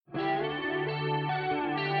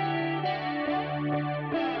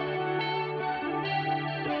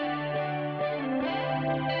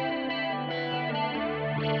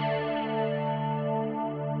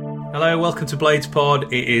Hello, welcome to Blades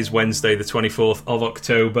Pod. It is Wednesday, the 24th of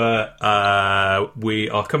October. We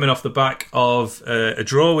are coming off the back of a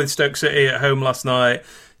draw with Stoke City at home last night.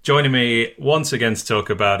 Joining me once again to talk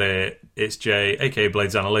about it, it's Jay, aka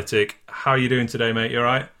Blades Analytic. How are you doing today, mate? You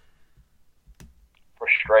alright?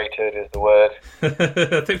 Frustrated is the word.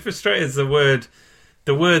 I think frustrated is the word.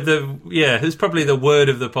 It's probably the word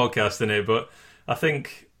of the podcast, isn't it? But I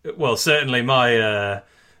think, well, certainly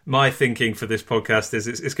my thinking for this podcast is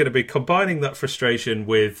it's going to be combining that frustration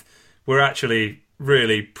with we're actually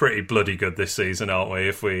really pretty bloody good this season, aren't we?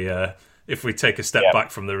 If we take a step back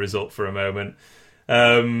from the result for a moment.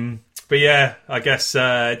 But yeah, I guess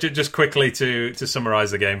just quickly to summarise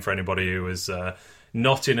the game for anybody who was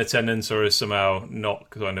not in attendance or has somehow not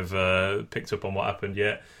kind of picked up on what happened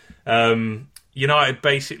yet. United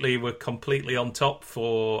basically were completely on top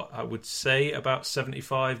for, I would say, about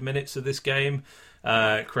 75 minutes of this game.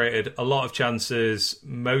 Created a lot of chances,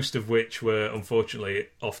 most of which were unfortunately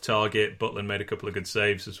off target. Butland made a couple of good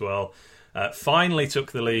saves as well. Finally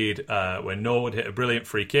took the lead when Norwood hit a brilliant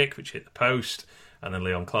free kick, which hit the post, and then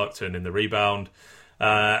Leon Clark turned in the rebound.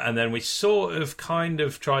 And then we sort of tried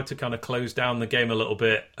to close down the game a little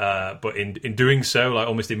bit, but in doing so, like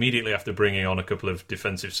almost immediately after bringing on a couple of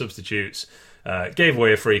defensive substitutes, gave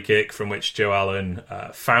away a free kick from which Joe Allen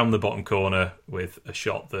found the bottom corner with a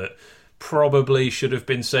shot that probably should have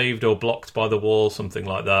been saved or blocked by the wall, something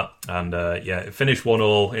like that. And it finished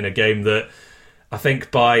 1-1 in a game that I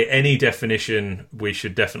think by any definition we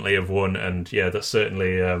should definitely have won. And yeah, that's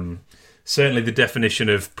certainly the definition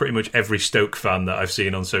of pretty much every Stoke fan that I've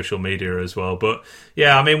seen on social media as well. But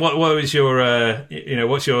yeah, I mean, what was your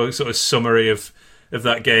what's your sort of summary of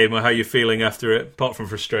that game, or how you're feeling after it, apart from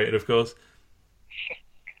frustrated, of course?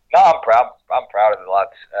 No, I'm proud of the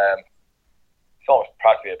lads. It's almost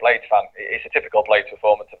proud to be a Blades fan. It's a typical Blades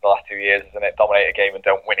performance of the last 2 years, isn't it? Dominate a game and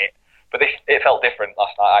don't win it. But it felt different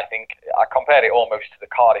last night, I think. I compared it almost to the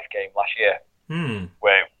Cardiff game last year,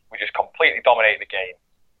 where we just completely dominated the game.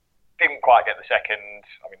 Didn't quite get the second.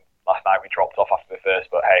 I mean, last night we dropped off after the first,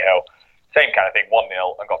 but hey-ho. Same kind of thing, 1-0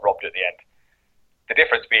 and got robbed at the end. The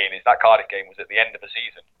difference being is that Cardiff game was at the end of the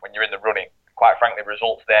season, when you're in the running. Quite frankly,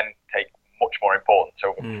 results then take much more importance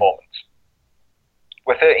over performance.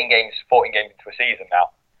 We're 14 games into a season now.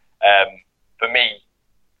 For me,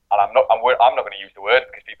 and I'm not going to use the word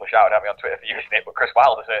because people shouted at me on Twitter for using it, but Chris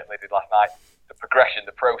Wilder certainly did last night. The progression,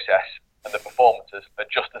 the process, and the performances are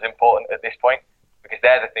just as important at this point, because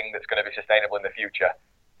they're the thing that's going to be sustainable in the future.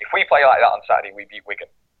 If we play like that on Saturday, we beat Wigan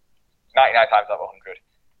 99 times out of 100.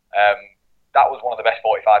 That was one of the best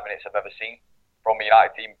 45 minutes I've ever seen from a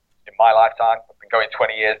United team in my lifetime. I've been going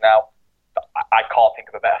 20 years now. I can't think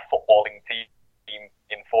of a better footballing team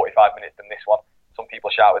in 45 minutes than this one. Some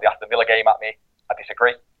people shouted the Aston Villa game at me. I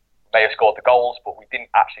disagree. We may have scored the goals, but we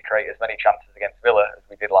didn't actually create as many chances against Villa as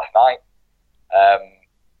we did last night.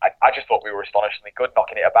 I just thought we were astonishingly good,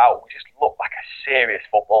 knocking it about. We just looked like a serious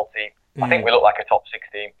football team. I think we look like a top 6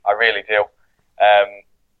 team. I really do.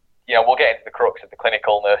 We'll get into the crux of the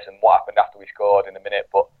clinicalness and what happened after we scored in a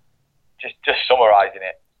minute, but just summarising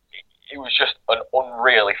it, it was just an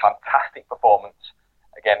unreally fantastic performance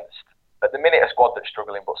against, at the minute, a squad that's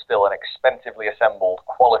struggling, but still an expensively assembled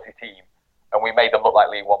quality team. And we made them look like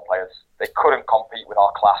League One players. They couldn't compete with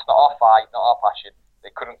our class, not our fight, not our passion.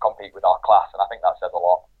 They couldn't compete with our class, and I think that says a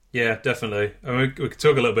lot. Yeah, definitely. I mean, we could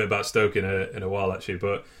talk a little bit about Stoke in a while, actually.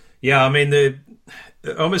 But yeah, I mean, it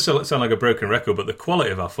almost sound like a broken record, but the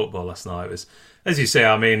quality of our football last night was, as you say,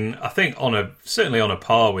 I mean, I think certainly on a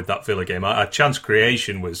par with that Villa game. Our chance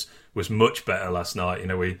creation was much better last night. You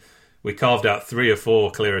know, we carved out 3 or 4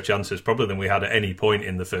 clearer chances, probably than we had at any point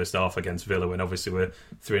in the first half against Villa, when obviously we're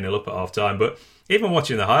 3-0 up at half time. But even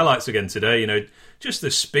watching the highlights again today, just the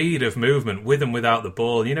speed of movement with and without the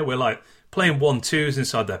ball. We're like playing 1-2s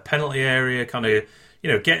inside their penalty area, kind of,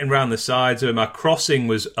 getting around the sides of them. Our crossing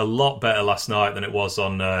was a lot better last night than it was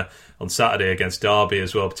on Saturday against Derby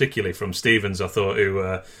as well, particularly from Stevens, I thought,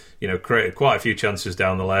 who created quite a few chances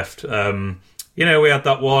down the left. We had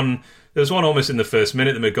that one. There was one almost in the first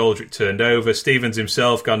minute that McGoldrick turned over. Stevens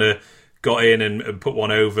himself kind of got in and put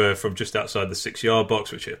one over from just outside the 6-yard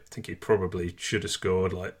box, which I think he probably should have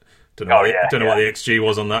scored. Don't know what the XG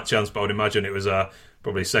was on that chance, but I would imagine it was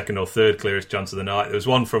probably second or third clearest chance of the night. There was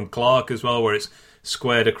one from Clark as well, where it's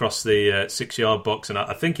squared across the 6-yard box, and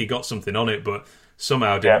I think he got something on it, but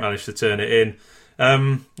somehow didn't manage to turn it in.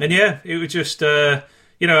 It was just,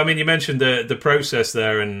 you mentioned the process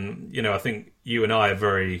there, and I think you and I are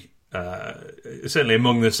very certainly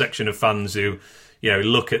among the section of fans who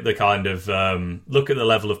look at the kind of look at the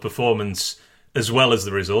level of performance as well as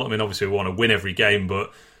the result. I mean, obviously we want to win every game,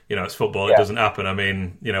 but it's football. It doesn't happen. I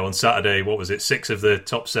mean, on Saturday, what was it? 6 of the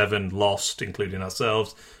top 7 lost, including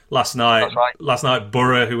ourselves. Last night,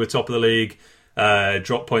 Borough, who were top of the league,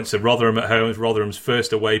 dropped points to Rotherham at home. It was Rotherham's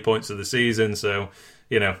first away points of the season. So,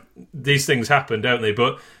 these things happen, don't they?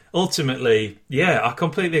 But ultimately, I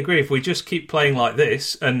completely agree. If we just keep playing like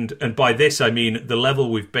this, and by this I mean the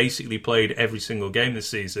level we've basically played every single game this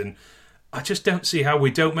season, I just don't see how we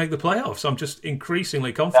don't make the playoffs. I'm just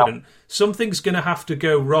increasingly confident something's going to have to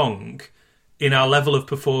go wrong in our level of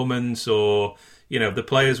performance, or the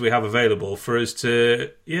players we have available for us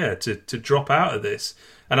to drop out of this.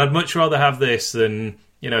 And I'd much rather have this than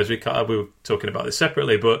as we were talking about this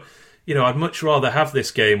separately, but I'd much rather have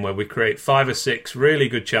this game where we create 5 or 6 really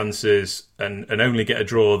good chances and only get a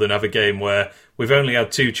draw than have a game where we've only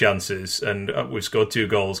had 2 chances and we've scored 2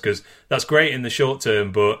 goals, because that's great in the short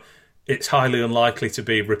term, but it's highly unlikely to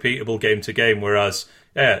be repeatable game to game. Whereas,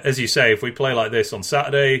 as you say, if we play like this on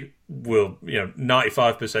Saturday, we'll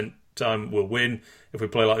 95% time we'll win. If we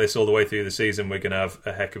play like this all the way through the season, we're going to have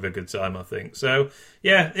a heck of a good time, I think. So,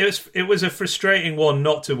 it was a frustrating one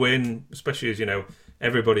not to win, especially as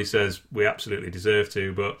everybody says we absolutely deserve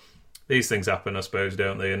to, but these things happen, I suppose,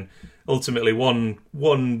 don't they? And ultimately,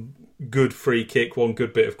 one good free kick, one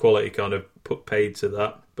good bit of quality kind of put paid to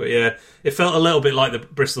that. But it felt a little bit like the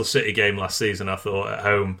Bristol City game last season, I thought, at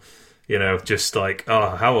home. Just like,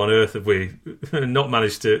 how on earth have we not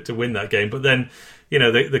managed to win that game? But then,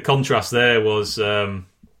 the contrast there was,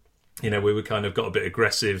 we were kind of got a bit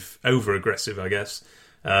aggressive, over-aggressive, I guess,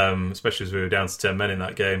 especially as we were down to 10 men in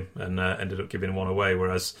that game and ended up giving one away.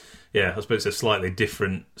 Whereas, I suppose it's a slightly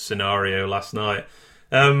different scenario last night.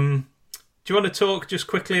 Do you want to talk just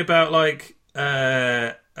quickly about,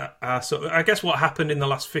 I guess what happened in the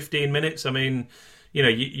last 15 minutes? I mean,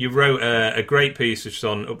 you wrote a great piece which is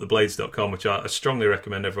on uptheblades.com, which I strongly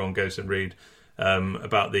recommend everyone goes and read,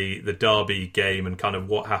 about the Derby game and kind of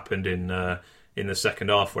what happened in the second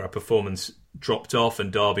half, where our performance dropped off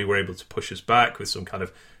and Derby were able to push us back with some kind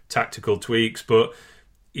of tactical tweaks. But,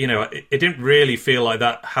 it didn't really feel like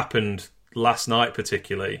that happened last night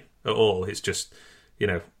particularly at all. It's just,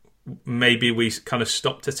 maybe we kind of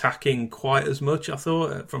stopped attacking quite as much, I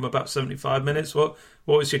thought, from about 75 minutes. What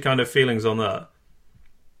was your kind of feelings on that?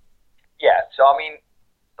 Yeah, so I mean,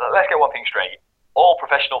 let's get one thing straight. All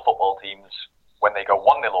professional football teams, when they go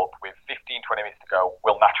 1-0 up with 15, 20 minutes to go,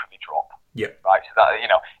 will naturally drop. Yeah. Right, so that,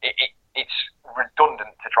 it's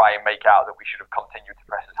redundant to try and make out that we should have continued to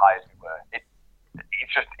press as high as we were. It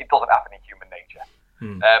doesn't happen in human nature.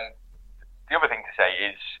 The other thing to say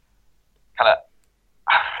is kind of,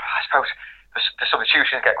 I suppose the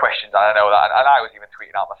substitutions get questioned, and I know that, and I was even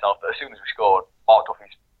tweeting out myself that as soon as we scored, Mark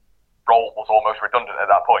Duffy's role was almost redundant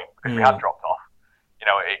at that point because we had dropped off.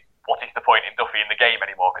 What is the point in Duffy in the game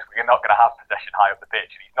anymore? Because we're not going to have possession high up the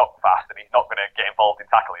pitch, and he's not fast, and he's not going to get involved in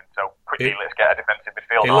tackling. So quickly, let's get a defensive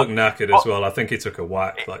midfielder. He looked knackered as well. I think he took a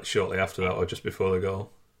whack shortly after that, or just before the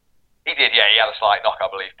goal. He did, yeah. He had a slight knock, I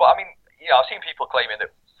believe. But I mean, I've seen people claiming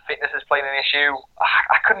that fitness is playing an issue.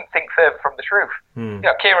 I couldn't think further from the truth.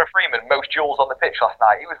 Kieran Freeman, most duels on the pitch last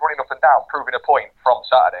night. He was running up and down, proving a point from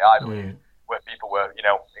Saturday, I believe, where people were,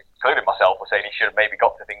 including myself, were saying he should have maybe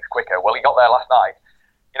got to things quicker. Well, he got there last night.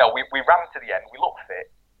 We ran to the end. We looked fit.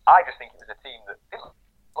 I just think it was a team that didn't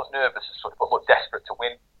look nervous as such, but looked desperate to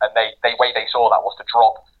win. And the way they saw that was to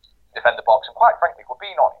drop, defend the box. And quite frankly, if we're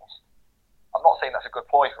being honest, I'm not saying that's a good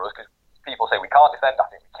ploy for us, because people say we can't defend. I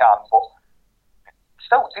think we can, but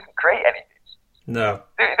Stoke didn't create anything. No.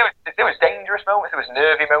 There was dangerous moments. There was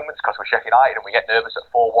nervy moments because we're Sheffield United and we get nervous at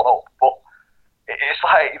 4-1 up. But it's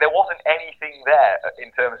like there wasn't anything there in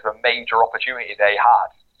terms of a major opportunity they had.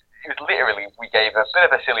 It was literally, we gave a bit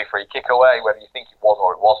of a silly free kick away, whether you think it was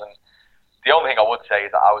or it wasn't. The only thing I would say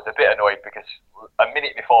is that I was a bit annoyed because a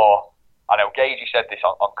minute before, I know Gagey said this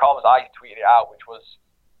on comms, I tweeted it out, which was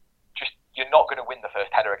just, you're not going to win the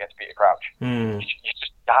first header against Peter Crouch. You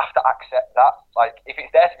have to accept that. Like, if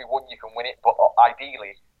it's there to be won, you can win it, but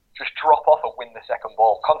ideally, just drop off and win the second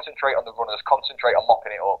ball. Concentrate on the runners, concentrate on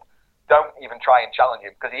mopping it up. Don't even try and challenge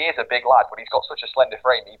him, because he is a big lad, but he's got such a slender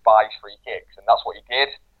frame, he buys free kicks, and that's what he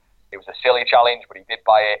did. It was a silly challenge, but he did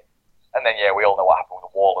buy it. And then, we all know what happened with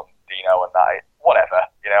the wall and Dino and that. Whatever,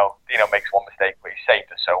 Dino makes one mistake, but he saved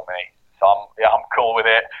us so many. So I'm cool with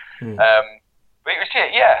it. But it was,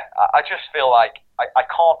 I just feel like I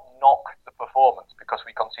can't knock the performance because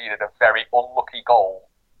we conceded a very unlucky goal,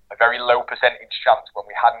 a very low percentage chance when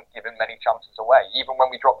we hadn't given many chances away. Even when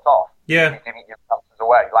we dropped off, we didn't give chances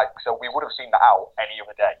away. So we would have seen that out any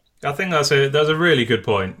other day. I think that's a really good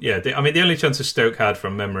point. Yeah, the only chances Stoke had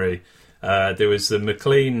from memory, there was the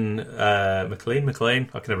McLean. I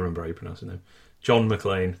can never remember how you pronounce his name. John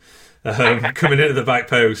McClane, coming into the back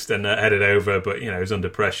post and headed over, but he was under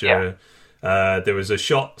pressure. There was a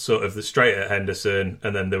shot sort of straight at Henderson,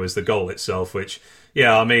 and then there was the goal itself, which,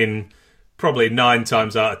 probably 9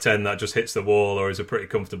 times out of 10 that just hits the wall or is a pretty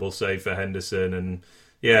comfortable save for Henderson. And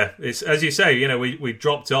it's as you say, we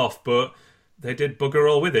dropped off, but they did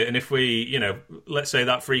bugger all with it. And if we, let's say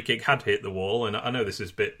that free kick had hit the wall, and I know this is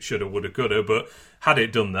a bit shoulda, woulda, coulda, but had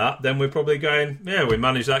it done that, then we're probably going, we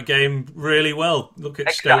managed that game really well. Look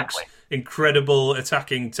at Stoke's incredible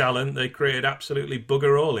attacking talent. They created absolutely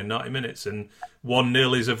bugger all in 90 minutes, and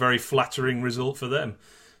 1-0 is a very flattering result for them.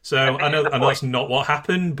 So I know that's not what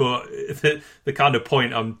happened, but the kind of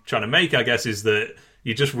point I'm trying to make, I guess, is that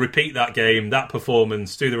you just repeat that game, that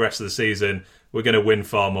performance through the rest of the season, we're going to win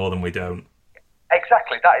far more than we don't.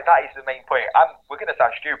 Exactly, that is the main point. We're going to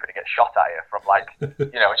sound stupid and get shot at here from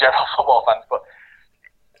general football fans, but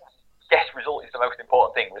yes, result is the most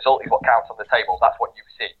important thing. Result is what counts on the table. That's what you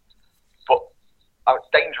see. But I was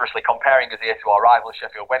dangerously comparing us here to our rivals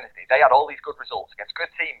Sheffield Wednesday. They had all these good results against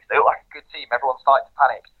good teams. They looked like a good team. Everyone started to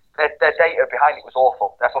panic. Their data behind it was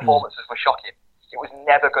awful. Their performances were shocking. It was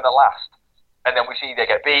never going to last. And then we see they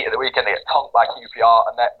get beat at the weekend, they get tonked by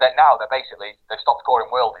QPR, and they've stopped scoring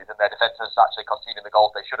worldies, and their defence is actually conceding the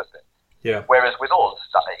goals they should have been. Yeah. Whereas with us,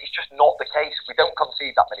 it's just not the case. We don't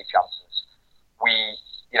concede that many chances.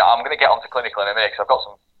 I'm going to get onto clinical in a minute, because I've got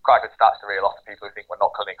some quite good stats to reel off to people who think we're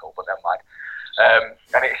not clinical, but never mind.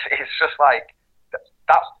 And it's just like,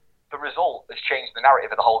 that the result has changed the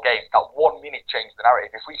narrative of the whole game. That 1 minute changed the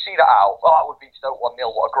narrative. If we see that out, that would beat Stoke 1-0,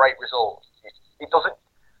 what a great result. It doesn't.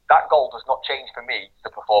 That goal does not change for me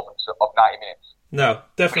the performance of 90 minutes. No,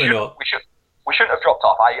 definitely not. We shouldn't have dropped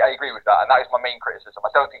off. I agree with that, and that is my main criticism.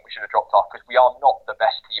 I don't think we should have dropped off, because we are not the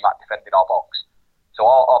best team at defending our box. So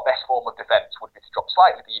our best form of defence would be to drop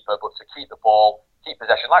slightly deeper, but to keep the ball, keep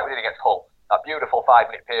possession, like we did against Hull. That beautiful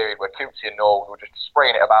 5-minute period where Couttsy and Knowles were just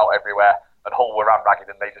spraying it about everywhere, and Hull were ran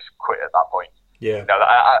ragged, and they just quit at that point. Yeah.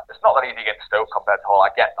 It's not that easy against Stoke compared to Hull.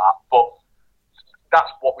 I get that, but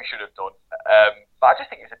that's what we should have done. But I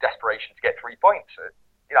just think it's a desperation to get 3 points.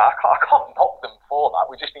 I can't knock them for that.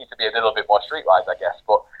 We just need to be a little bit more streetwise, I guess.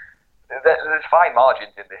 But there's fine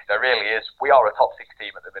margins in this. There really is. We are a top 6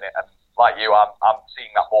 team at the minute, and like you, I'm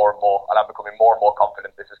seeing that more and more, and I'm becoming more and more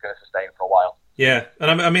confident this is going to sustain for a while. Yeah,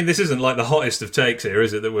 and I mean, this isn't like the hottest of takes here,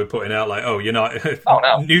 is it, that we're putting out like, United... Oh,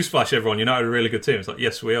 no. Newsflash, everyone, United are a really good team. It's like,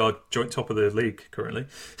 yes, we are joint top of the league currently.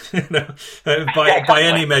 By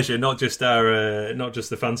any measure, not just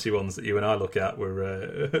the fancy ones that you and I look at.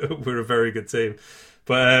 We're a very good team.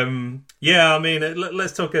 But I mean,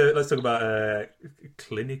 let's talk about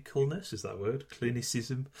clinicalness. Is that a word?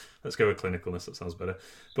 Clinicism. Let's go with clinicalness. That sounds better.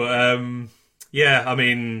 But I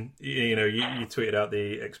mean, you tweeted out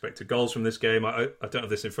the expected goals from this game. I don't have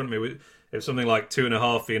this in front of me. It was something like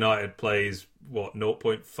 2.5 for United, plays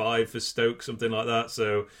 0.5 for Stoke, something like that.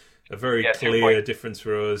 So a very clear difference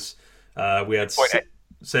for us. We had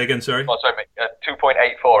say again, sorry. Oh, sorry, mate.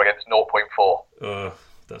 2.84 against 0.4.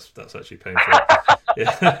 That's actually painful.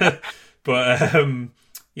 Yeah. But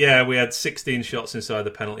we had 16 shots inside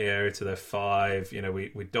the penalty area to their 5.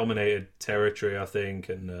 We dominated territory, I think,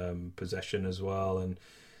 and possession as well. And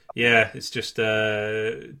it's just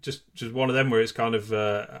one of them where it's kind of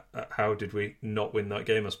how did we not win that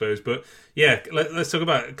game, I suppose. But let's talk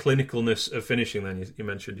about clinicalness of finishing. Then you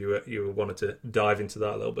mentioned you wanted to dive into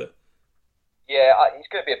that a little bit. Yeah, it's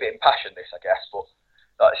going to be a bit impassioned, this, I guess, but.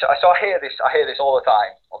 So I hear this all the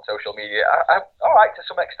time on social media. All right, to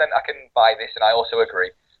some extent I can buy this, and I also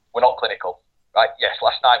agree. We're not clinical, right? Yes,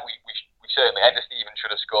 last night we certainly, Ender Stevens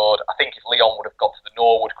should have scored. I think if Leon would have got to the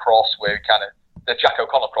Norwood cross, where the Jack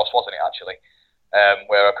O'Connell cross, wasn't it actually,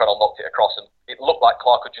 where O'Connell knocked it across, and it looked like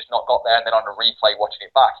Clark had just not got there, and then on a replay watching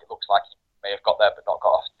it back, it looks like he may have got there but not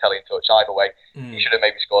got off telling touch. Either way, he should have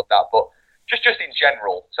maybe scored that. But just in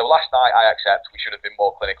general, so last night I accept we should have been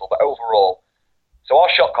more clinical, but overall. So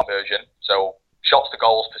our shot conversion, so shots to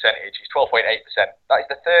goals percentage, is 12.8%. That is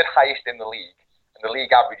the third highest in the league, and the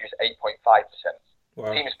league average is 8.5%.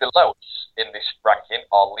 Wow. Teams below us in this ranking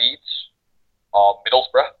are Leeds, are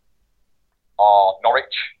Middlesbrough, are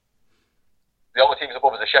Norwich. The only teams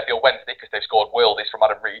above us are Sheffield Wednesday, because they've scored worldies from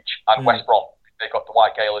Adam Reach, and West Brom. They've got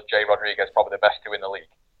Dwight Gale and Jay Rodriguez, probably the best 2 in the league.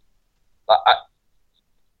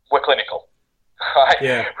 We're clinical. Right?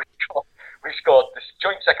 Yeah. We've scored the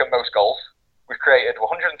joint second most goals. We've created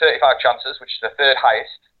 135 chances, which is the third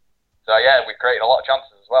highest. So, we've created a lot of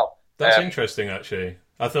chances as well. That's interesting, actually.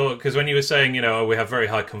 I thought, because when you were saying, we have very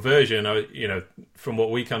high conversion, from what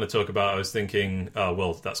we kind of talk about, I was thinking,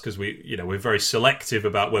 that's because we're very selective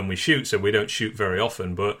about when we shoot, so we don't shoot very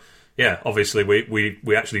often. But yeah, obviously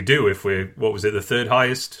we actually do if we're, what was it, the third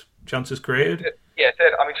highest chances created? Yeah,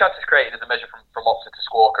 third. I mean, chances created is a measure from Opta to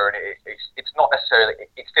Squawka, and it's not necessarily,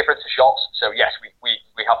 it's different to shots. So yes, we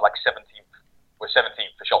have like 17th, we're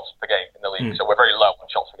 17th for shots per game in the league, so we're very low on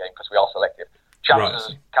shots per game because we are selective.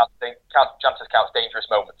 Chances counts dangerous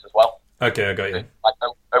moments as well. Okay, I got you. Like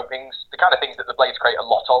openings, the kind of things that the Blades create a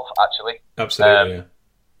lot of, actually. Absolutely, yeah.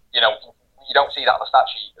 You know, you don't see that on the stat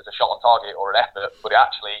sheet as a shot on target or an effort, but it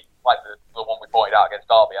actually, like the one we pointed out against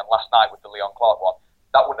Derby, and last night with the Leon Clark one,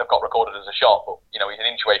 that wouldn't have got recorded as a shot, but, you know, he's an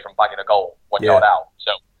inch away from bagging a goal 1 yard out.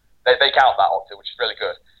 So they count that up too, which is really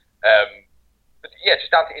good. But yeah,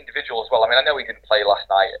 just down to individual as well. I mean, I know he didn't play last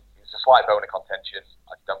night. It was a slight bone of contention.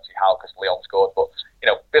 I don't see how because Leon scored, but,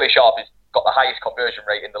 you know, Billy Sharp has got the highest conversion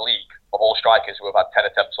rate in the league of all strikers who have had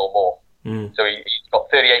 10 attempts or more. So he's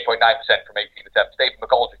got 38.9% from 18 attempts. David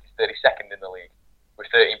McGoldrick is 32nd in the league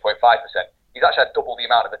with 13.5%. He's actually had double the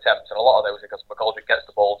amount of attempts, and a lot of those are because McGoldrick gets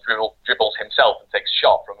the ball, dribbles himself, and takes a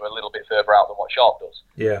shot from a little bit further out than what Sharp does.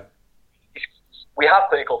 Yeah. We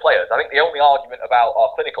have clinical players. I think the only argument about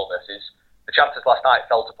our clinicalness is the chances last night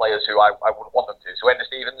fell to players who I wouldn't want them to. So Enda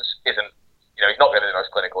Stevens isn't, you know, he's not going to be the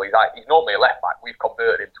most clinical. He's normally a left back. We've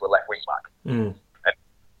converted him to a left wing back, and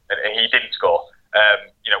he didn't score.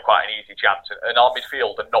 You know, quite an easy chance. And our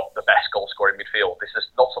midfield are not the best goal scoring midfield. This is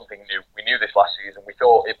not something new. We knew this last season. We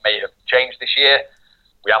thought it may have changed this year.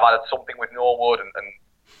 We have added something with Norwood, and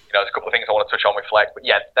you know, there's a couple of things I want to touch on with Fleck. But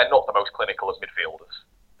yeah, they're not the most clinical of midfielders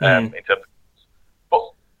in terms. But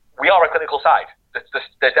we are a clinical side. The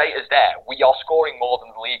data's there. We are scoring more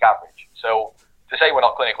than the league average. So to say we're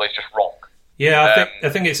not clinical is just wrong. Yeah, I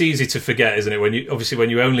think it's easy to forget, isn't it? When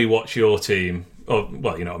you only watch your team, or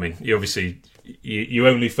well, you know what I mean. You obviously you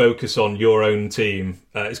only focus on your own team.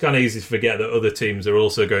 It's kind of easy to forget that other teams are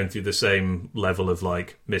also going through the same level of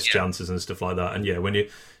like missed chances and stuff like that. And yeah, when you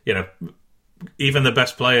know, even the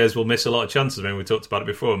best players will miss a lot of chances. I mean, we talked about it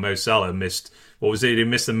before. Mo Salah missed, what was it? He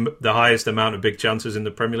missed the highest amount of big chances in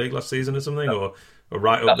the Premier League last season or something, or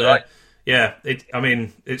right up there. Right. Yeah,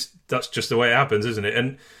 that's just the way it happens, isn't it?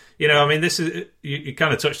 And you know, I mean, this is you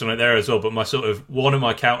kind of touched on it there as well. But one of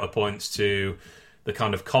my counterpoints to the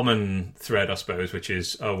kind of common thread, I suppose, which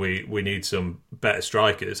is, we need some better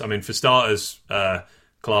strikers. I mean, for starters, Sharp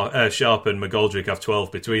and McGoldrick have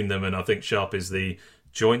 12 between them, and I think Sharp is the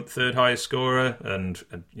joint third highest scorer, and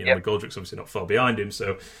you know, McGoldrick's obviously not far behind him,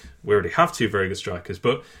 so we already have two very good strikers.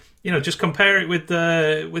 But you know, just compare it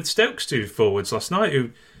with Stoke's two forwards last night,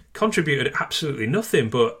 who contributed absolutely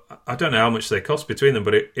nothing, but I don't know how much they cost between them,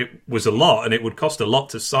 but it was a lot, and it would cost a lot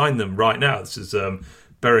to sign them right now. This is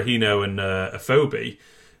Berahino and Afobe.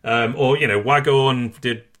 Or, you know, Waghorn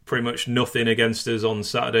did pretty much nothing against us on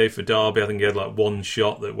Saturday for Derby. I think he had like one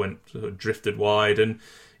shot that drifted wide. And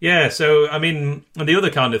yeah, so, I mean, and the other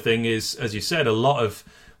kind of thing is, as you said, not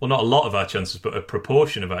a lot of our chances, but a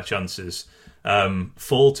proportion of our chances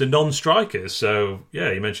fall to non-strikers. So,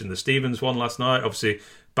 yeah, you mentioned the Stevens one last night. Obviously,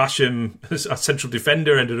 Basham, our central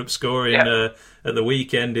defender, ended up scoring at the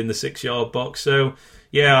weekend in the 6-yard box. So,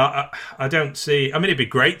 yeah, I don't see... I mean, it'd be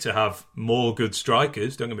great to have more good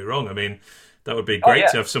strikers, don't get me wrong. I mean, that would be great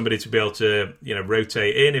to have somebody to be able to, you know,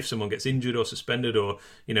 rotate in if someone gets injured or suspended or,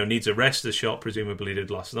 you know, needs a rest, as Sharp presumably did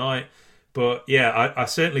last night. But, yeah, I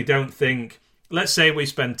certainly don't think... Let's say we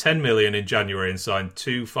spend 10 million in January and sign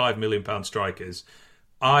 2 £5 million strikers.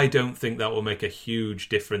 I don't think that will make a huge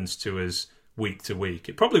difference to us week to week.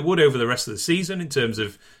 It probably would over the rest of the season in terms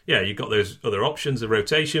of, you've got those other options of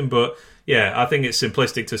rotation. But, I think it's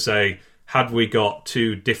simplistic to say, had we got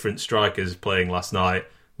two different strikers playing last night,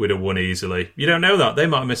 we'd have won easily. You don't know that. They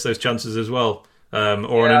might have missed those chances as well. On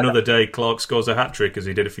another day, Clark scores a hat-trick, as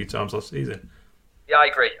he did a few times last season. Yeah, I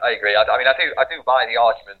agree. I mean, I do buy the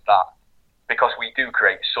argument that because we do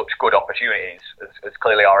create such good opportunities, as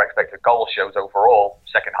clearly our expected goal shows overall,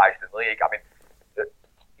 second highest in the league. I mean,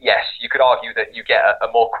 yes, you could argue that you get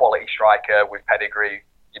a more quality striker with pedigree,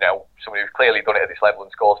 you know, somebody who's clearly done it at this level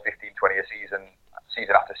and scores 15, 20 a season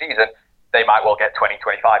after season. They might well get 20,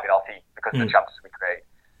 25 in our team because of the chances we create.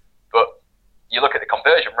 But you look at the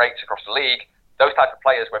conversion rates across the league, those types of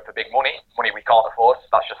players went for big money we can't afford.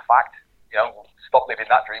 That's just a fact. You know, stop living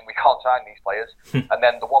that dream. We can't sign these players. And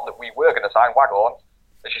then the one that we were going to sign, Waghorn,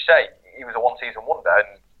 as you say, he was a one-season wonder,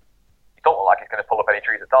 and he don't look like he's going to pull up any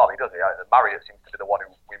trees at Derby, does he? Marriott seems to be the one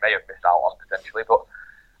who we may have missed out on potentially. But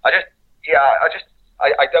I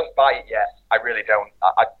don't buy it yet. I really don't.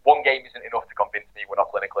 One game isn't enough to convince me we're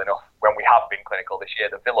not clinical enough. When we have been clinical this year,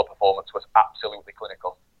 the Villa performance was absolutely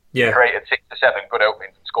clinical. Yeah. We created 6 to 7 good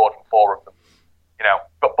openings and scored from 4 of them. You know,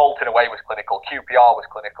 but Bolton away was clinical. QPR was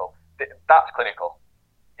clinical. That's clinical.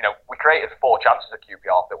 You know, we created 4 chances at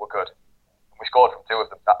QPR that were good. We scored from 2 of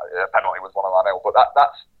them. That penalty was one of them, I know. But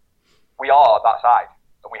we are that side,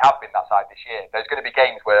 and we have been that side this year. There's going to be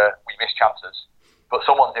games where we miss chances, but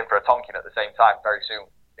someone's in for a tonking at the same time very soon.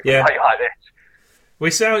 If we play like this. We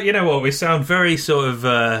sound, you know what? We sound very sort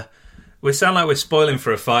of. We sound like we're spoiling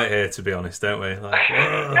for a fight here, to be honest, don't we?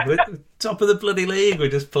 Like, we're top of the bloody league. We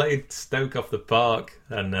just played Stoke off the park,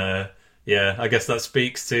 and I guess that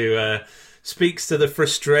speaks to the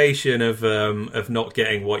frustration of not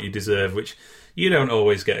getting what you deserve, which you don't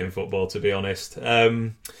always get in football, to be honest.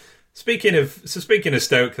 Speaking of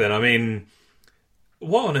Stoke, then, I mean,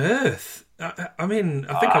 what on earth? I mean,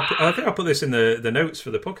 I think I put this in the notes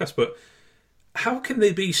for the podcast, but how can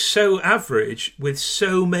they be so average with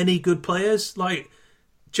so many good players like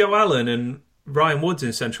Joe Allen and Ryan Woods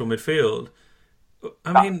in central midfield?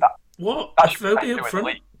 I mean, what? A phobia up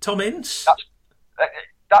front? Tom Ince? That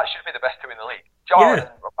should be the best 2 in the league. Joe Allen and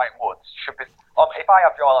Ryan Woods should be. If I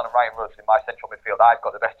have Joe Allen and Ryan Woods in my central midfield, I've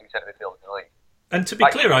got the best 2 centre midfielders in the league. And to be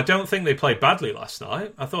clear, I don't think they played badly last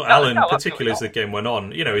night. I thought Allen, particularly as the game went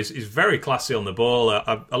on, you know, he's very classy on the ball.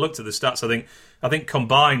 I looked at the stats. I think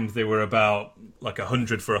combined they were about like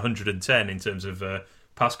 100 for 110 in terms of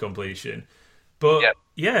pass completion. But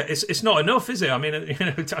it's not enough, is it? I mean, you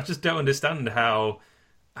know, I just don't understand how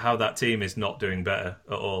that team is not doing better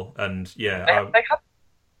at all. And they have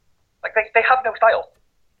no style.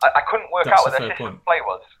 I couldn't work out what their system of play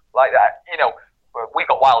was like that. You know. We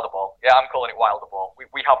got Wilder ball. Yeah, I'm calling it Wilder ball.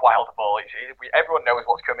 We have Wilder ball. Everyone knows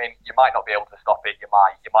what's coming. You might not be able to stop it. You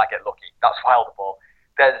might get lucky. That's Wilder ball.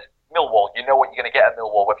 There's Millwall. You know what you're going to get at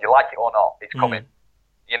Millwall, whether you like it or not. It's coming.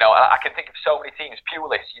 You know, I can think of so many teams.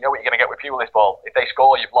 Pulis. You know what you're going to get with Pulis ball. If they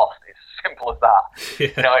score, you've lost. It's as simple as that.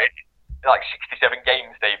 Yeah. You know, like 67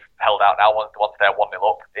 games they've held out now. Once they're 1-0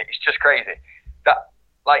 up, it's just crazy.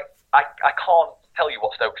 I can't tell you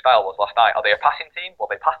what Stoke's style was last night. Are they a passing team?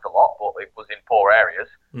 Well, they passed a lot, but it was in poor areas.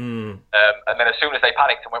 And then as soon as they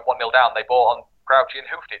panicked and went 1-0 down, they brought on Crouchy and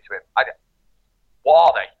hoofed it to him.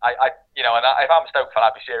 What are they? If I'm a Stoke fan,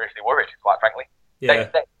 I'd be seriously worried, quite frankly.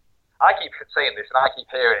 Yeah. I keep saying this and I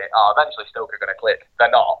keep hearing it. Eventually Stoke are going to click.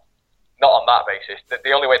 They're not. Not on that basis.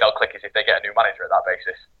 The only way they'll click is if they get a new manager at that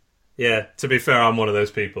basis. Yeah, to be fair, I'm one of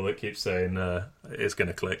those people that keeps saying it's going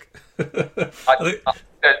to click. There's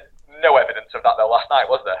no evidence of that though last night,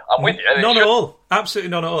 was there? I'm with you. None at all. Absolutely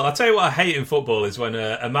none at all. I'll tell you what I hate in football is when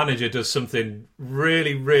a manager does something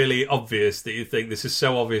really, really obvious that you think this is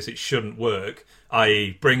so obvious it shouldn't work,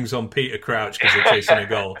 i.e. brings on Peter Crouch because they're chasing a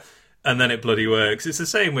goal, and then it bloody works. It's the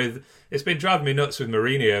same with... It's been driving me nuts with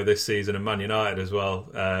Mourinho this season and Man United as well.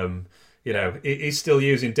 You know, he's still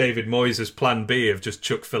using David Moyes' plan B of just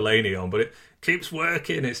chuck Fellaini on, but it keeps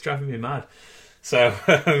working. It's driving me mad. So,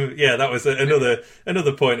 that was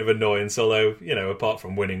another point of annoyance, although, you know, apart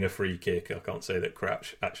from winning a free kick, I can't say that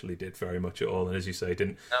Crouch actually did very much at all, and as you say,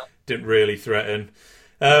 didn't really threaten.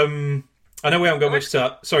 I know we haven't got much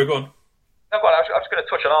to... Sorry, go on. No, go on. I was going to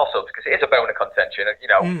touch on our subs, because it is a bone of contention. You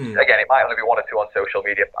know, again, it might only be 1 or 2 on social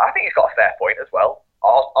media, but I think he's got a fair point as well.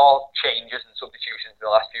 Our changes and substitutions in the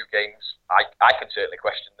last few games, I could certainly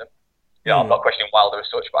question them. You know, I'm not questioning Wilder as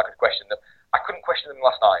such, but I could question them. I couldn't question them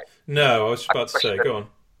last night. No, I was about to say, go on.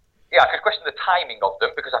 Yeah, I could question the timing of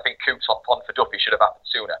them because I think Coots on for Duffy should have happened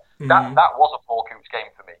sooner. That was a Paul Coots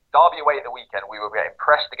game for me. Derby away at the weekend, we were getting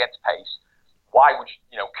pressed against pace. Why would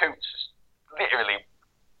Coots literally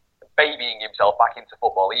babying himself back into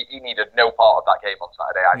football. He needed no part of that game on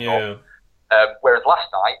Saturday, I thought. Whereas last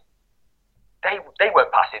night, they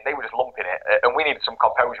weren't passing, they were just lumping it, and we needed some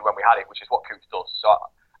composure when we had it, which is what Coots does. So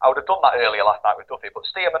I would have done that earlier last night with Duffy, but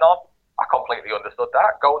Stearman on, I completely understood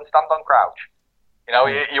that. Go and stand on Crouch. You know,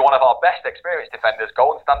 you're one of our best experienced defenders.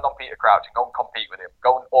 Go and stand on Peter Crouch and go and compete with him.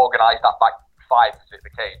 Go and organise that back 5 as it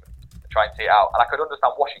became and try and see it out. And I could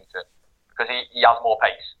understand Washington because he has more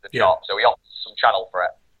pace than Sharp, so he opts some channel for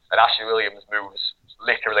it. And Ashley Williams moves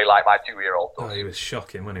literally like my 2-year-old does. Oh, he was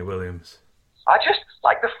shocking, wasn't he, Williams? I just,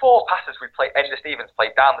 like the 4 passes we played, Ender Stevens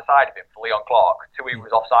played down the side of him for Leon Clark, 2 he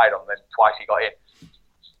was offside on, then twice he got in.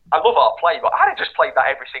 I love our play, but I'd have just played that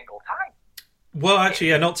every single time. Well, actually,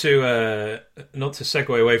 yeah, not to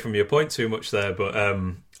segue away from your point too much there, but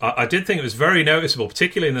I did think it was very noticeable,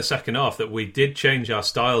 particularly in the second half, that we did change our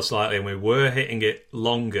style slightly and we were hitting it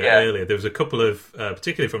longer earlier. There was a couple of,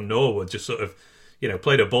 particularly from Norwood, just sort of,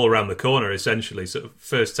 played a ball around the corner, essentially, sort of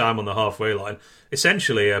first time on the halfway line.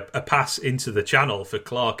 Essentially, a pass into the channel for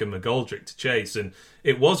Clark and McGoldrick to chase, and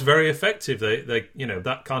it was very effective. They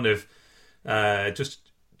that kind of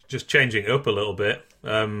just changing it up a little bit,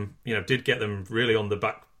 did get them really on the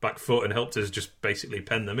back foot and helped us just basically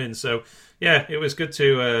pen them in. So yeah, it was good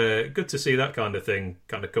to see that kind of thing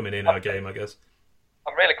kind of coming in our game, I guess.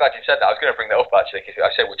 I'm really glad you said that. I was going to bring that up actually, because I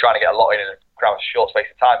said we're trying to get a lot in a short space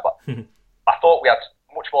of time, but I thought we had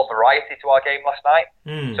much more variety to our game last night.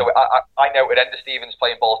 So I noted Ender Stevens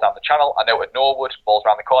playing balls down the channel. I noted Norwood, balls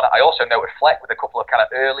around the corner. I also noted Fleck with a couple of kind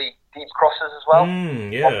of early deep crosses as well.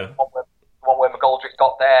 One where McGoldrick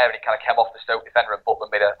got there and he kind of came off the Stoke defender and Butler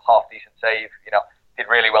made a half-decent save. Did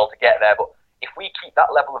really well to get there. But if we keep that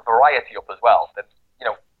level of variety up as well, then,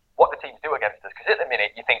 what the teams do against us. Because at the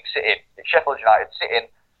minute, you think sit in. If Sheffield United sit in,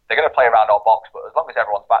 they're going to play around our box. But as long as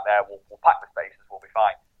everyone's back there, we'll pack the spaces, we'll be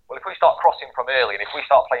fine. Well, if we start crossing from early and if we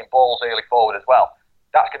start playing balls early forward as well,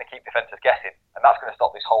 that's going to keep defenders guessing, and that's going to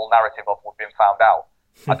stop this whole narrative of we've been found out.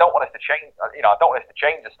 I don't want us to change. I don't want us to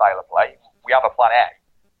change the style of play. We have a plan A,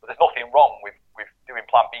 but there's nothing wrong with doing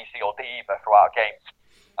plan B, C, or D either throughout our games.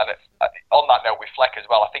 And on that note, with Fleck as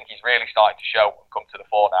well, I think he's really starting to show and come to the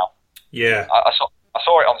fore now. Yeah, I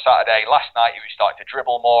saw it on Saturday. Last night, he was starting to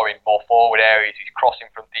dribble more in more forward areas. He's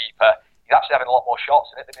crossing from deeper. He's actually having a lot more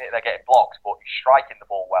shots, and at the minute they're getting blocks, but he's striking the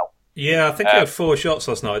ball well. Yeah, I think he had 4 shots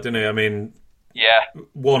last night, didn't he? I mean, yeah,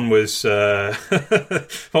 one was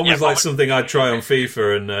like something I'd try on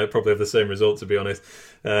FIFA and probably have the same result, to be honest.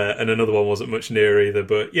 And another one wasn't much nearer either.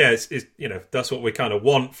 But yeah, it's that's what we kind of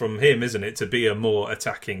want from him, isn't it? To be a more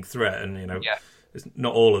attacking threat, and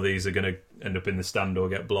not all of these are going to end up in the stand or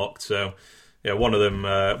get blocked. So yeah, one of them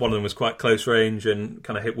was quite close range and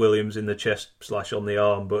kind of hit Williams in the chest / on the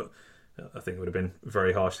arm, but I think it would have been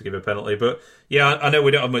very harsh to give a penalty. But yeah, I know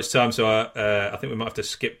we don't have much time, so I think we might have to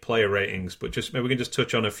skip player ratings. But just maybe we can just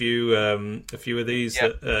touch on a few of these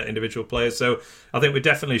individual players. So I think we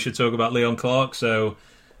definitely should talk about Leon Clarke. So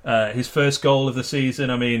his first goal of the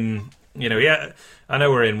season. I mean, I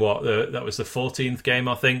know we're in that was the 14th game,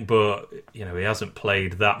 I think, but he hasn't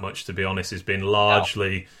played that much, to be honest. He's been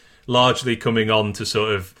largely coming on to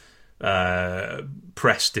sort of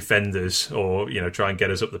press defenders or try and get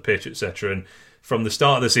us up the pitch, etc. And from the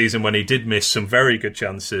start of the season, when he did miss some very good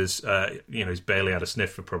chances, he's barely had a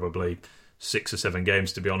sniff for probably 6 or 7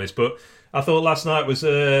 games, to be honest. But I thought last night was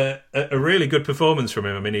a really good performance from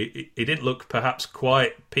him. I mean, he didn't look perhaps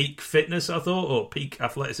quite peak fitness, I thought, or peak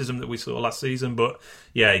athleticism that we saw last season. But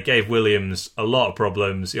yeah, he gave Williams a lot of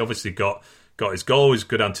problems. He obviously got his goal, his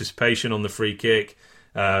good anticipation on the free kick.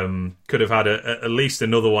 Could have had at least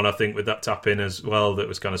another one, I think, with that tap in as well that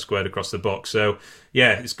was kind of squared across the box. So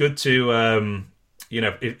yeah, it's good to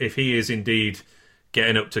if he is indeed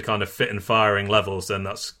getting up to kind of fit and firing levels, then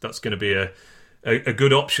that's going to be a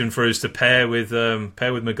good option for us to pair with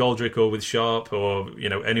McGoldrick or with Sharp or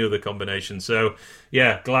any other combination. So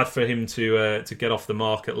yeah, glad for him to get off the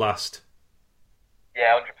mark at last.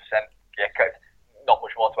 Yeah, 100%. Yeah, not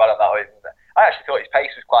much more to add on that, isn't there? I actually thought his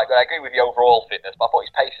pace was quite good. I agree with the overall fitness, but I thought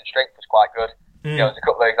his pace and strength was quite good. There's a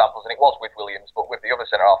couple of examples, and it was with Williams, but with the other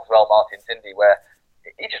centre half as well, Martin Tindy, where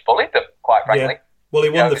he just bullied them, quite frankly. Yeah. Well,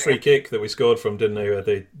 he won the free kick that we scored from, didn't he?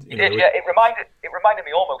 He did, yeah. It reminded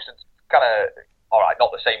me almost of kind of, all right,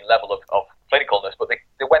 not the same level of clinicalness, but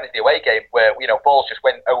the Wednesday away game where balls just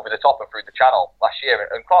went over the top and through the channel last year,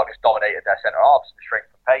 and Clarke just dominated their centre halves with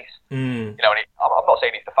strength and pace. And I'm not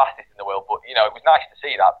saying he's the fastest in the world, but it was nice to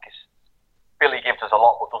see that because Billy gives us a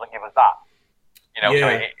lot, but doesn't give us that. So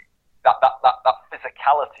that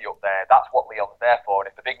physicality up there, that's what Leon's there for.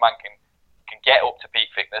 And if the big man can get up to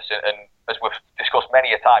peak fitness, and as we've discussed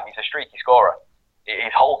many a time, he's a streaky scorer.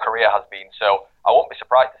 His whole career has been. So I won't be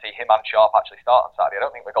surprised to see him and Sharp actually start on Saturday. I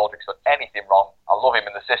don't think McGoldrick's done anything wrong. I love him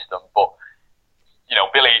in the system, but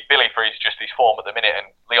Billy for his form at the minute,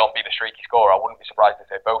 and Leon being a streaky scorer, I wouldn't be surprised if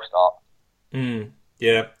they both start.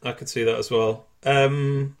 Yeah, I could see that as well.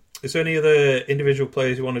 Is there any other individual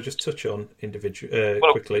players you want to just touch on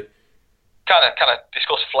quickly? Kind of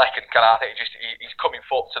discuss Fleck, and I think he's coming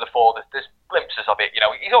to the fore. There's glimpses of it.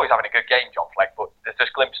 He's always having a good game, John Fleck, but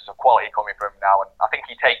there's glimpses of quality coming from him now. And I think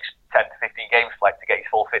he takes 10 to 15 games, Fleck, to get his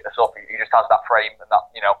full fitness up. He just has that frame and that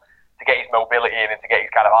to get his mobility in and to get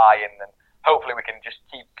his kind of eye in. And hopefully we can just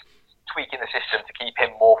keep tweaking the system to keep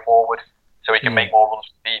him more forward, so he can make more runs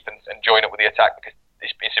deep and join up with the attack, because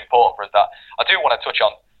it's important for us that. I do want to touch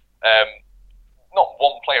on. Not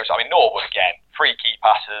one player. I mean, Norwood again. 3 key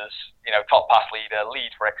passes. Top pass leader.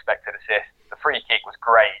 Lead for expected assists. The free kick was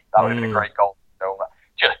great. That would have been a great goal. So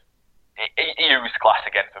he used class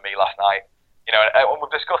again for me last night. And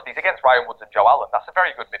we've discussed he's against Ryan Woods and Joe Allen. That's a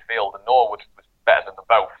very good midfield, and Norwood was better than them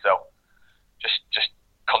both. So just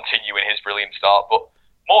continuing his brilliant start, but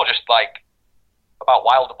more just like about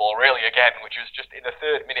Wilder ball really again, which was just in the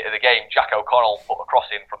 3rd minute of the game. Jack O'Connell put a cross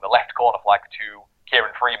in from the left corner flag to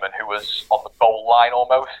Kieran Freeman, who was on the goal line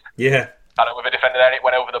almost. Yeah. I don't know if a defender then it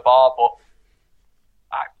went over the bar, but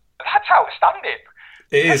that's outstanding.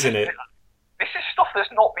 It is, isn't it? This is stuff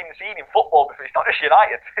that's not been seen in football before. It's not just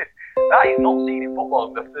United. That is not seen in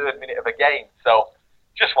football in the 3rd minute of a game. So,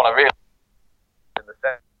 just want to really in the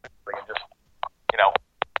sense and just,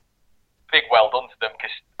 big well done to them,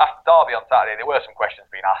 because after Derby on Saturday, there were some questions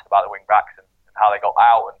being asked about the wing backs and how they got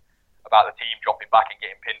out and about the team dropping back and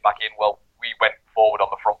getting pinned back in. Well, we went forward on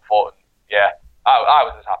the front foot, and I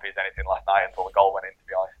was as happy as anything last night until the goal went in, to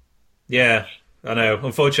be honest. Yeah, I know.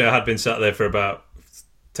 Unfortunately, I had been sat there for about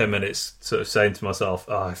 10 minutes sort of saying to myself,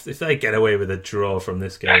 if they get away with a draw from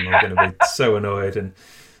this game, I'm going to be so annoyed. And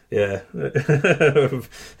yeah,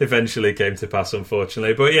 eventually came to pass,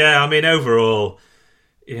 unfortunately. But yeah, I mean, overall,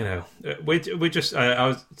 we just, I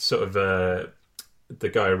was sort of, the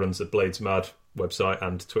guy who runs the Blades Mad website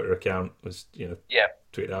and Twitter account was,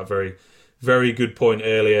 tweeted out a very, very good point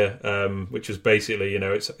earlier, which was basically,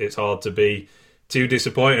 it's hard to be too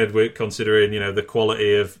disappointed with considering, the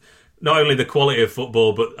quality of, not only the quality of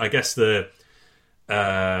football, but I guess the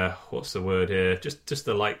what's the word here? Just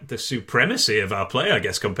the supremacy of our play, I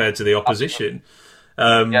guess, compared to the opposition.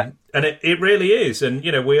 And it really is. And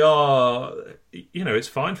we are. It's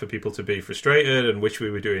fine for people to be frustrated and wish we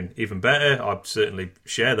were doing even better. I certainly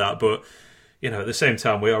share that, but at the same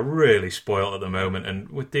time, we are really spoiled at the moment. And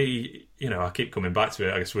with the, I keep coming back to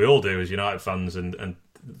it. I guess we all do as United fans and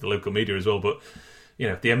the local media as well, but.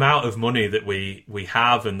 The amount of money that we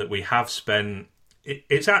have and that we have spent,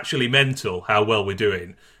 it's actually mental how well we're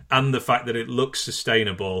doing. And the fact that it looks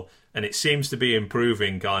sustainable and it seems to be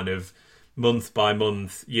improving kind of month by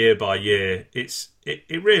month, year by year. It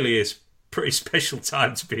really is pretty special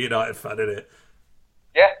time to be a United fan, isn't it?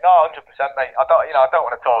 Yeah, no, 100%, mate. I don't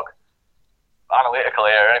want to talk analytical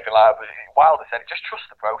here or anything like that, but Wilder said, just trust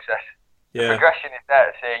the process. Yeah. The progression is there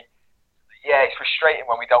to see. Yeah, it's frustrating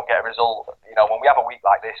when we don't get a result. When we have a week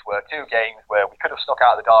like this, where 2 games where we could have snuck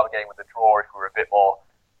out of the Derby game with a draw if we were a bit more,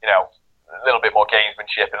 a little bit more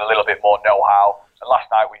gamesmanship and a little bit more know-how. And last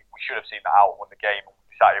night we should have seen that out and won the game.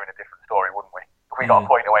 We sat here in a different story, wouldn't we? If we got a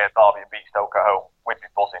point away at Derby and beat Stoke at home, we'd be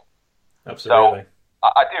buzzing. Absolutely. So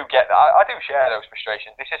I do get that. I do share those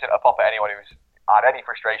frustrations. This isn't a pop at anyone who's had any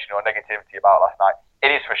frustration or negativity about last night. It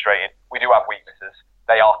is frustrating. We do have weaknesses.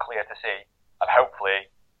 They are clear to see, and hopefully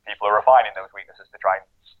people are refining those weaknesses to try and,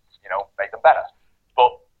 make them better.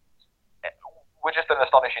 But we're just an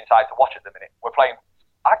astonishing side to watch at the minute. We're playing,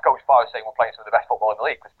 I'd go as far as saying we're playing some of the best football in the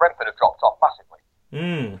league, because Brentford have dropped off massively.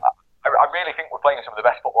 I really think we're playing some of the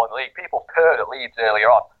best football in the league. People purred at Leeds earlier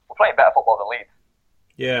on. We're playing better football than Leeds.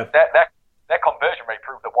 Yeah. Their conversion rate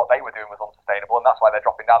proved that what they were doing was unsustainable, and that's why they're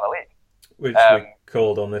dropping down the league. Which we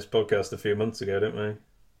called on this podcast a few months ago, didn't we?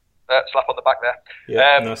 Slap on the back there.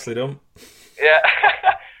 Yeah, nicely done. Yeah.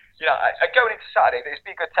 Going into Saturday, it's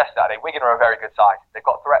been a good test Saturday. Wigan are a very good side. They've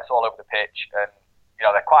got threats all over the pitch, and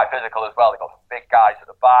they're quite physical as well. They've got some big guys at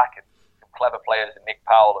the back and some clever players in Nick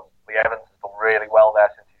Powell, and Lee Evans has done really well there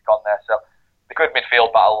since he's gone there. So the good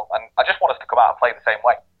midfield battle, and I just want us to come out and play the same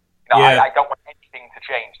way. I don't want anything to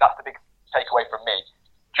change. That's the big takeaway from me.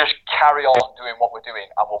 Just carry on doing what we're doing,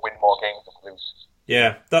 and we'll win more games than we lose.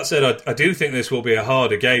 Yeah, that said, I do think this will be a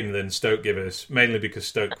harder game than Stoke give us, mainly because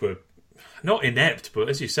Stoke were not inept, but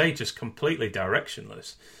as you say, just completely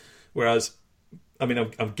directionless. Whereas,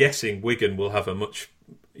 I'm guessing Wigan will have a much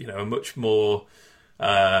more,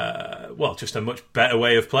 just a much better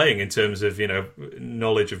way of playing in terms of,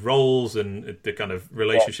 knowledge of roles and the kind of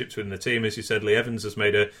relationships within the team. As you said, Lee Evans has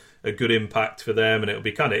made a good impact for them, and it'll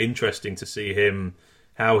be kind of interesting to see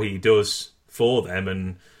how he does for them.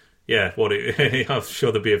 And yeah, I'm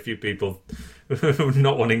sure there'll be a few people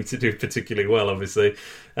not wanting to do particularly well, obviously.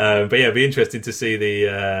 But yeah, it'd be interesting to see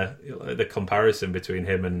the comparison between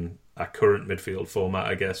him and our current midfield format,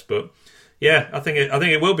 I guess. But yeah, I think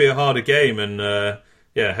it will be a harder game, and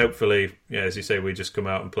hopefully, as you say, we just come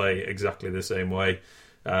out and play exactly the same way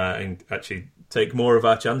and actually take more of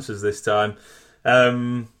our chances this time.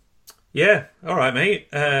 Yeah, all right, mate.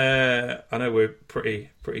 I know we're pretty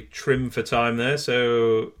trim for time there,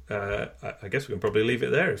 so I guess we can probably leave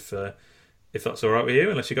it there if that's all right with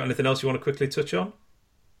you, unless you've got anything else you want to quickly touch on.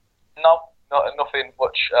 No, nothing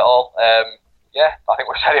much at all. I think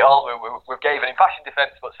we've said it all. We've gave an impassioned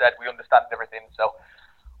defence, but said we understand everything, so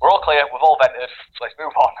we're all clear, we've all vented, so let's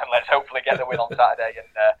move on and let's hopefully get the win on Saturday.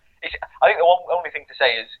 And I think the only thing to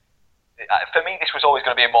say is, for me, this was always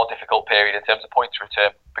going to be a more difficult period in terms of points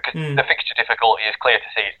return, because the fixture difficulty is clear to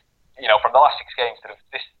see. From the last 6 games to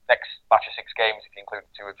this next batch of 6 games, if you include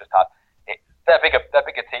the 2 we've just had, they're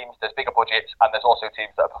bigger teams, there's bigger budgets, and there's also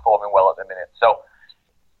teams that are performing well at the minute. So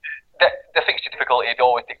the fixture difficulty had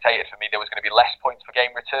always dictated for me there was going to be less points per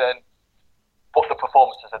game return, but the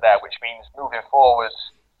performances are there, which means moving forwards,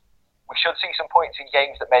 we should see some points in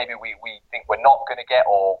games that maybe we think we're not going to get,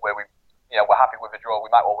 or where we're happy with a draw.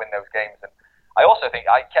 We might well win those games. And I also think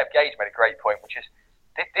Kev Gage made a great point, which is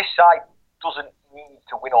this side doesn't need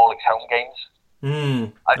to win all its home games.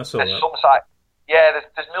 There's some side,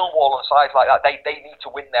 there's Millwall and sides like that. They need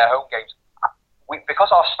to win their home games.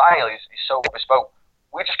 Because our style is so bespoke,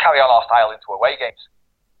 we just carry on our style into away games.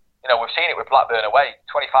 We've seen it with Blackburn away,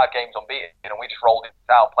 25 games unbeaten, and we just rolled it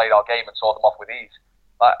down, played our game, and saw them off with ease.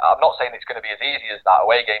 I'm not saying it's going to be as easy as that.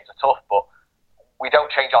 Away games are tough, but we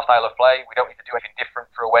don't change our style of play. We don't need to do anything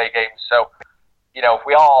different for away games. So, if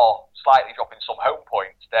we are slightly dropping some home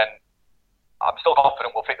points, then I'm still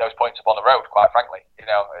confident we'll pick those points up on the road, quite frankly.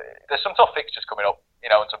 There's some tough fixtures coming up,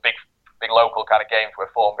 and some big local kind of games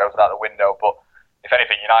where form goes out the window. But if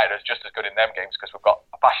anything, United is just as good in them games because we've got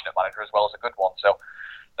a passionate manager as well as a good one. So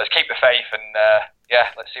let's keep the faith and,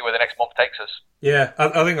 let's see where the next month takes us. Yeah,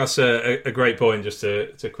 I think that's a great point, just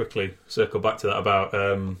to quickly circle back to that about,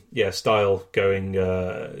 style going,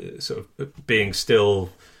 sort of being still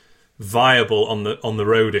viable on the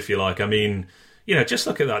road, if you like. I mean, just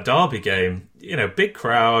look at that Derby game. Big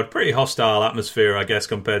crowd, pretty hostile atmosphere, I guess,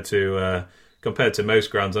 compared to most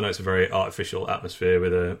grounds. I know it's a very artificial atmosphere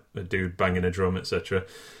with a dude banging a drum, etc.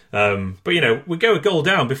 But we go a goal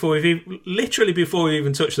down before we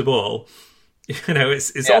even touch the ball.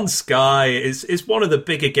 It's on Sky. It's one of the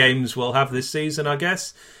bigger games we'll have this season, I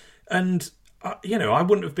guess. And I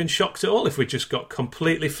wouldn't have been shocked at all if we just got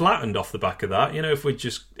completely flattened off the back of that. If we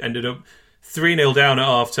just ended up 3-0 down at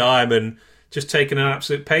half time and just taken an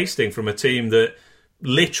absolute pasting from a team that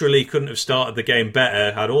literally couldn't have started the game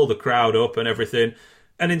better, had all the crowd up and everything.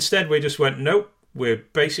 And instead we just went, nope, we're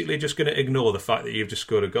basically just going to ignore the fact that you've just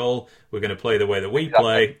scored a goal. We're going to play the way that we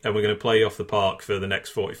play, and we're going to play you off the park for the next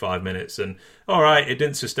 45 minutes. And all right, it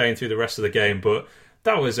didn't sustain through the rest of the game, but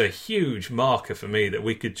that was a huge marker for me that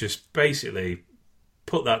we could just basically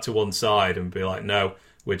put that to one side and be like, no,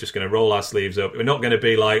 we're just going to roll our sleeves up. We're not going to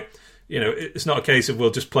be like, it's not a case of we'll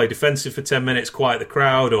just play defensive for 10 minutes, quiet the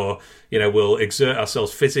crowd, or, we'll exert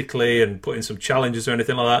ourselves physically and put in some challenges or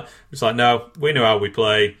anything like that. It's like, no, we know how we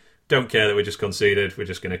play. Don't care that we just conceded. We're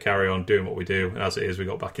just going to carry on doing what we do. And as it is, we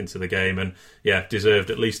got back into the game and, deserved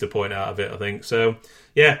at least a point out of it, I think. So,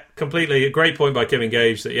 completely a great point by Kevin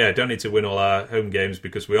Gage that, don't need to win all our home games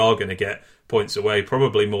because we are going to get points away,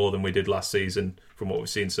 probably more than we did last season from what we've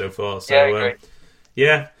seen so far. So, I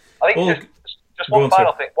think just one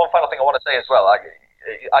final thing I want to say as well. I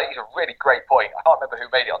think it's a really great point. I can't remember who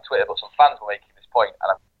made it on Twitter, but some fans were making this point,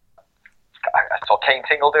 and I saw Kane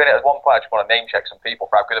Tingle doing it at one point. I just want to name check some people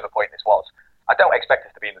for how good of a point this was. I don't expect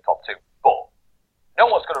us to be in the top two, but no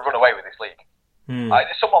one's going to run away with this league.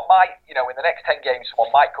 Someone might, in the next 10 games, someone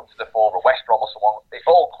might come to the fore, or West Brom or someone, it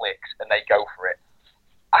all clicks and they go for it.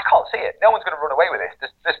 I can't see it. No one's going to run away with this.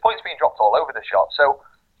 There's points being dropped all over the shop. So,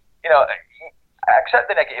 accept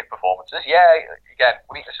the negative performances. Again,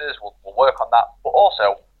 weaknesses, we'll work on that, but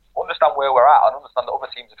also understand where we're at and understand that other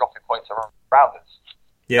teams are dropping points around us.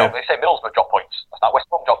 Yeah. They say Middlesbrough dropped points. That's not West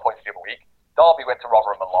Brom dropped points the other week. Derby went to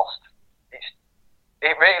Rotherham and lost.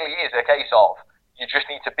 It really is a case of you just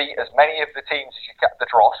need to beat as many of the teams as you get the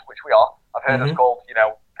dross, which we are. I've heard us called,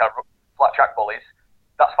 kind of flat track bullies.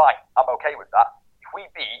 That's fine. I'm okay with that. If we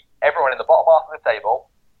beat everyone in the bottom half of the table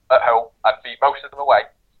at home and beat most of them away,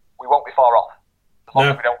 we won't be far off. As long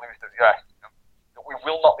as we don't lose to the rest. We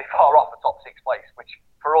will not be far off the top 6 place, which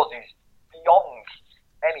for us is beyond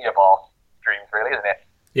any of our dreams, really, isn't it?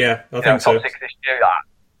 Yeah, I think top so. Top 6 this year,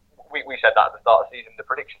 we said that at the start of the season, the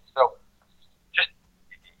predictions. So, just,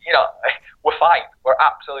 we're fine. We're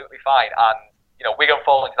absolutely fine. And, we're going to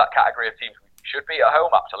fall into that category of teams we should be at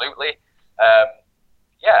home, absolutely. And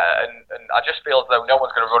I just feel as though no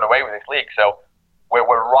one's going to run away with this league. So, we're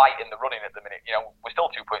right in the running at the minute. We're still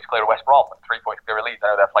 2 points clear of West Brom and 3 points clear of Leeds. I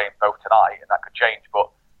know they're playing both tonight, and that could change. But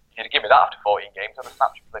if you'd give me that after 14 games, I'd have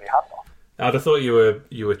snapped your bloody hand off. I'd have thought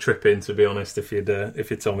you were tripping, to be honest, if you'd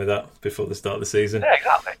told me that before the start of the season. Yeah,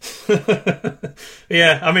 exactly.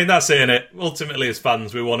 Yeah, I mean, that's it, innit? Ultimately, as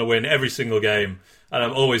fans, we want to win every single game, and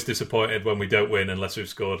I'm always disappointed when we don't win unless we've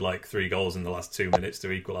scored like 3 goals in the last 2 minutes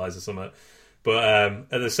to equalise or something. But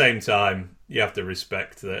at the same time, you have to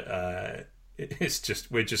respect that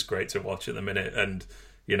we're just great to watch at the minute, and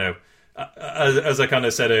as I kind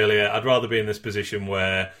of said earlier, I'd rather be in this position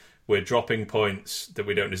where we're dropping points that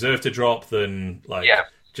we don't deserve to drop than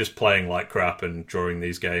just playing like crap and drawing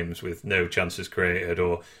these games with no chances created,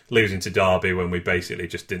 or losing to Derby when we basically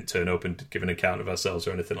just didn't turn up and give an account of ourselves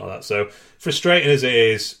or anything like that. So frustrating as it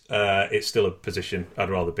is, it's still a position I'd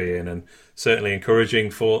rather be in, and certainly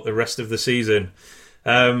encouraging for the rest of the season.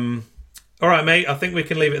 All right, mate, I think we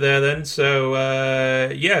can leave it there then. So,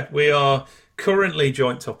 we are currently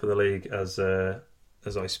joint top of the league as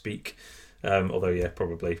I speak. Although,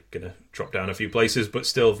 probably going to drop down a few places, but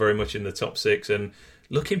still very much in the top 6 and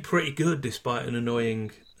looking pretty good despite an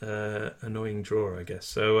annoying draw, I guess.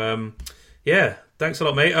 So, thanks a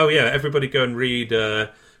lot, mate. Oh, yeah, everybody go and read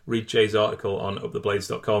Jay's article on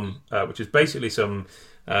uptheblades.com, which is basically some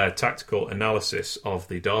tactical analysis of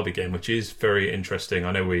the Derby game, which is very interesting.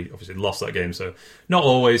 I know we obviously lost that game, so not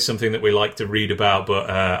always something that we like to read about, but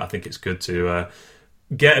I think it's good to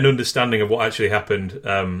get an understanding of what actually happened.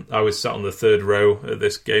 I was sat on the third row at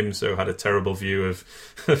this game, so had a terrible view of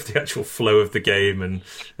the actual flow of the game and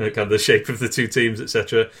kind of the shape of the two teams,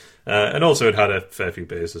 etc. And also had a fair few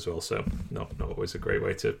beers as well, so not always a great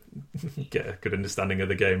way to get a good understanding of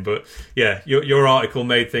the game. But yeah, your article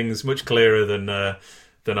made things much clearer than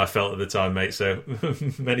I felt at the time, mate. So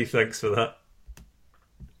many thanks for that.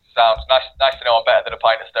 Sounds nice to know I'm better than a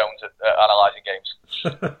pint of stones at analysing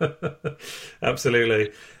games.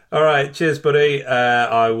 Absolutely. All right, cheers, buddy.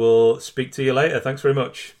 I will speak to you later. Thanks very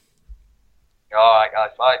much. All right, guys.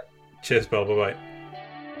 Bye. Cheers, pal. Bye-bye.